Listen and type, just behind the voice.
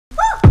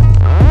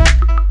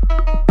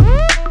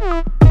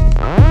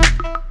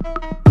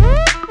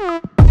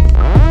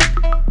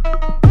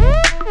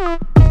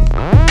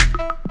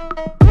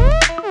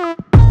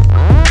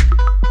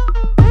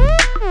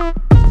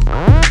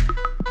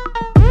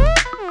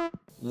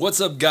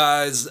What's up,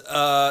 guys?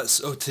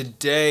 So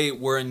today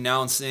we're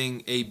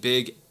announcing a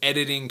big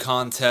editing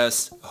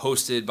contest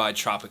hosted by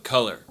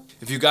Tropicolor.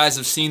 If you guys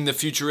have seen the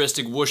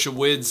futuristic Wish of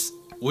Woods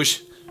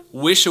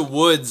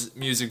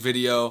music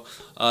video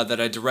that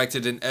I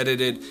directed and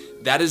edited,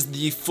 that is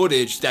the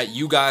footage that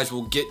you guys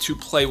will get to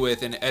play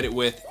with and edit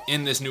with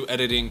in this new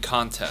editing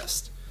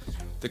contest.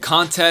 The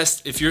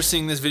contest, if you're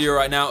seeing this video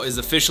right now, is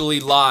officially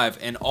live,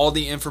 and all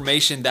the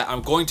information that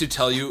I'm going to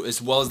tell you, as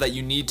well as that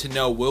you need to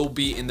know, will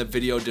be in the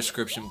video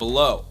description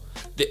below.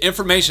 The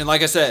information,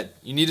 like I said,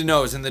 you need to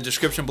know is in the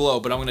description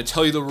below, but I'm going to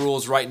tell you the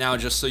rules right now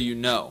just so you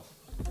know.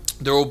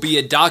 There will be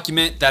a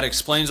document that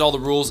explains all the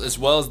rules, as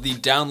well as the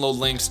download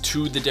links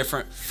to the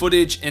different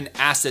footage and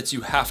assets you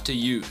have to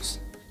use.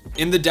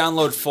 In the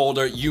download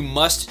folder, you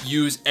must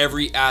use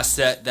every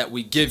asset that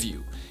we give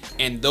you,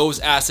 and those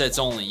assets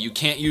only. You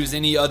can't use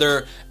any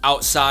other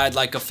outside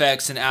like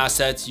effects and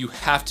assets. You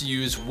have to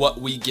use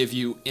what we give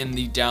you in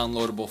the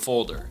downloadable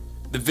folder.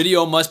 The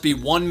video must be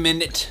 1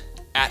 minute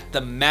at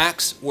the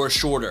max or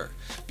shorter,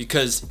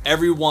 because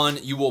everyone,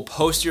 you will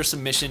post your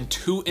submission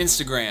to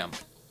Instagram.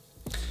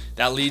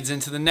 That leads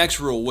into the next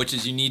rule, which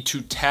is you need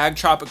to tag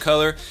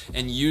Tropicolor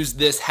and use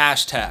this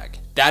hashtag.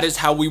 That is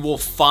how we will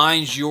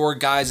find your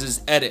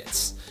guys'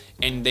 edits.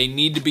 And they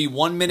need to be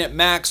 1 minute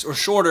max or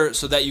shorter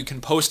so that you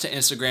can post to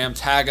Instagram,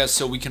 tag us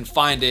so we can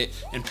find it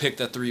and pick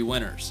the 3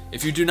 winners.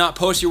 If you do not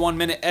post your 1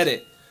 minute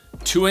edit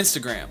to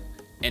Instagram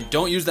and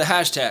don't use the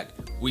hashtag,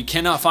 we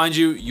cannot find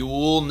you. You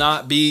will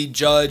not be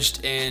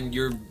judged, and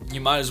you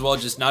might as well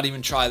just not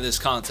even try this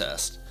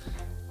contest.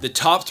 The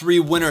top 3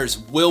 winners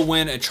will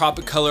win a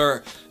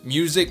Tropicolor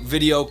music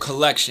video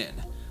collection.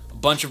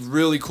 Bunch of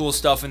really cool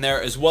stuff in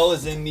there, as well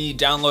as in the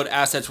download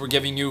assets we're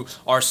giving you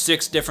are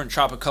 6 different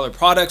Tropicolor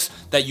products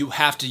that you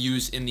have to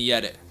use in the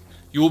edit.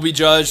 You will be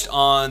judged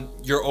on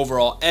your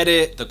overall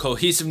edit, the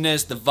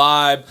cohesiveness, the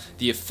vibe,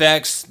 the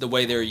effects, the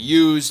way they're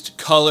used,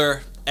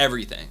 color,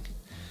 everything.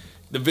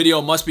 The video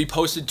must be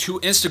posted to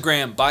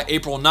Instagram by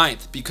April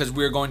 9th because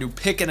we're going to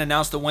pick and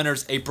announce the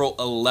winners April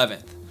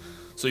 11th.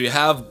 So you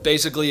have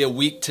basically a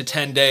week to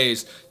 10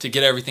 days to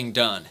get everything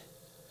done.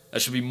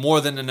 That should be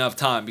more than enough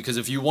time, because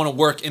if you want to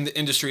work in the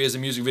industry as a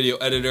music video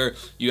editor,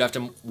 you have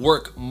to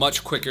work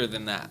much quicker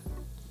than that.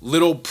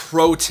 Little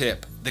pro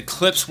tip, the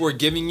clips we're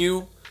giving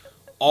you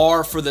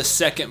are for the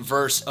second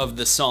verse of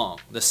the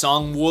song. The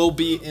song will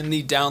be in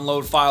the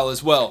download file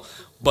as well,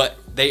 but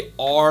they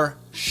are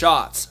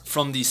shots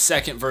from the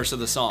second verse of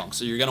the song.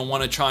 So you're going to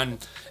want to try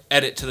and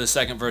edit to the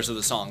second verse of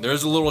the song.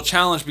 There's a little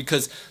challenge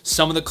because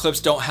some of the clips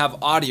don't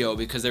have audio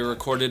because they were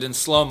recorded in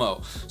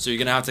slow-mo. So you're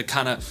gonna have to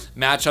kind of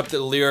match up the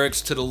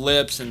lyrics to the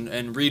lips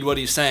and read what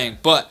he's saying.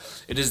 But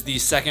it is the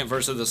second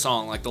verse of the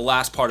song, like the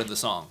last part of the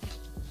song.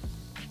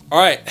 All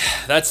right,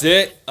 that's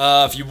it.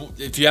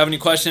 If you have any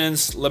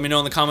questions, let me know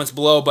in the comments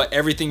below. But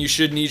everything you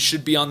should need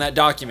should be on that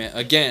document.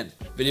 Again,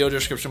 video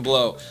description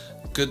below.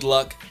 Good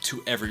luck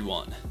to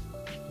everyone.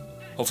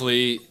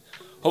 Hopefully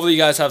you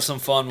guys have some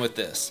fun with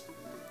this.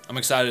 I'm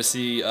excited to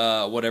see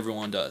what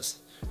everyone does.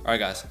 All right,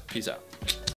 guys. Peace out.